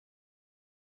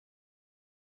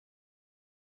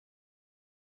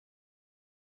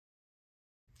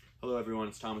Hello everyone,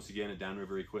 it's Thomas again at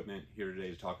Downriver Equipment, here today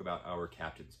to talk about our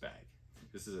Captain's Bag.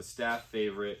 This is a staff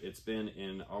favorite. It's been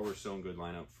in our Sewn Good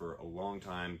lineup for a long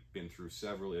time, been through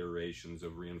several iterations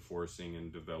of reinforcing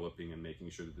and developing and making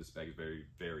sure that this bag is very,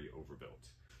 very overbuilt.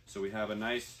 So we have a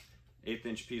nice 1/8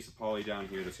 inch piece of poly down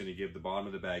here that's going to give the bottom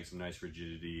of the bag some nice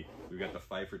rigidity. We've got the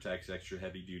Pfeiffer-Tex extra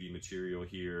heavy duty material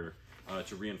here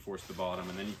to reinforce the bottom,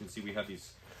 and then you can see we have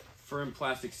these firm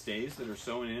plastic stays that are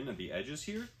sewn in at the edges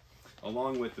here,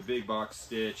 along with the big box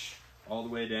stitch all the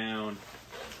way down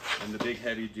and the big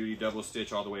heavy duty double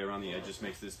stitch all the way around the edge. Just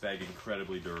makes this bag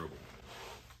incredibly durable.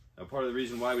 Now, part of the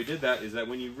reason why we did that is that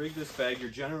when you rig this bag, you're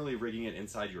generally rigging it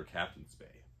inside your captain's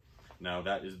bay. Now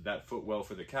that footwell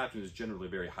for the captain is generally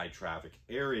a very high traffic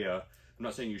area. I'm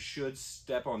not saying you should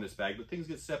step on this bag, but things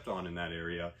get stepped on in that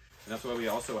area. And that's why we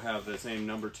also have the same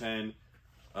number 10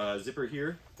 zipper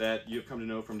here that you've come to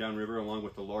know from downriver, along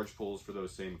with the large pulls for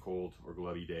those same cold or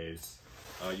glovey days.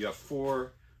 You have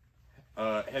 4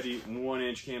 heavy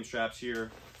 1-inch cam straps here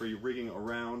for your rigging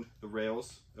around the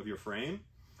rails of your frame.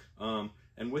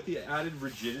 And with the added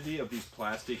rigidity of these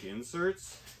plastic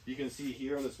inserts, you can see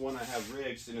here on this one I have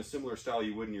rigged in a similar style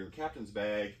you would in your captain's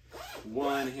bag.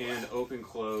 One hand open,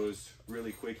 close,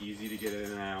 really quick, easy to get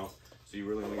in and out. So you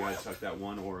really only got to tuck that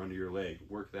one oar under your leg,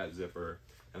 work that zipper,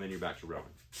 and then you're back to rowing.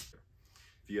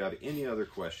 If you have any other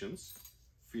questions,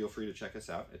 feel free to check us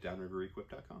out at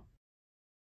downriverequip.com.